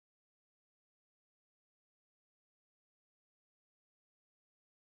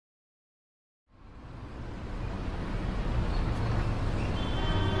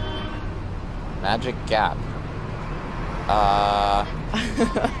Magic gap. Wow,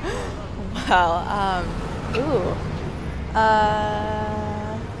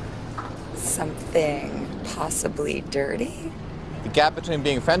 Something possibly dirty? The gap between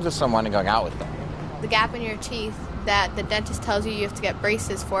being friends with someone and going out with them. The gap in your teeth that the dentist tells you have to get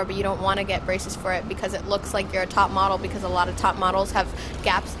braces for, but you don't want to get braces for it because it looks like you're a top model, because a lot of top models have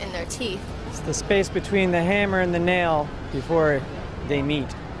gaps in their teeth. It's the space between the hammer and the nail before they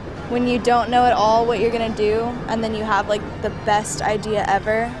meet. when you don't know at all what you're gonna do, and then you have like the best idea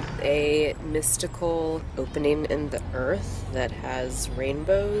ever. A mystical opening in the earth that has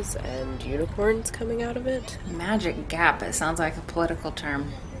rainbows and unicorns coming out of it. Magic gap, it sounds like a political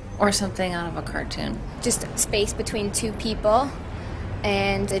term. Or something out of a cartoon. Just space between two people,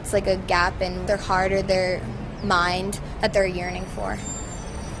 and it's like a gap in their heart or their mind that they're yearning for.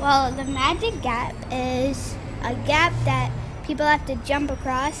 Well, the magic gap is a gap that people have to jump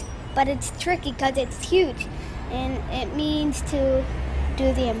across, but it's tricky because it's huge, and it means to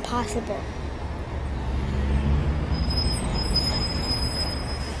do the impossible.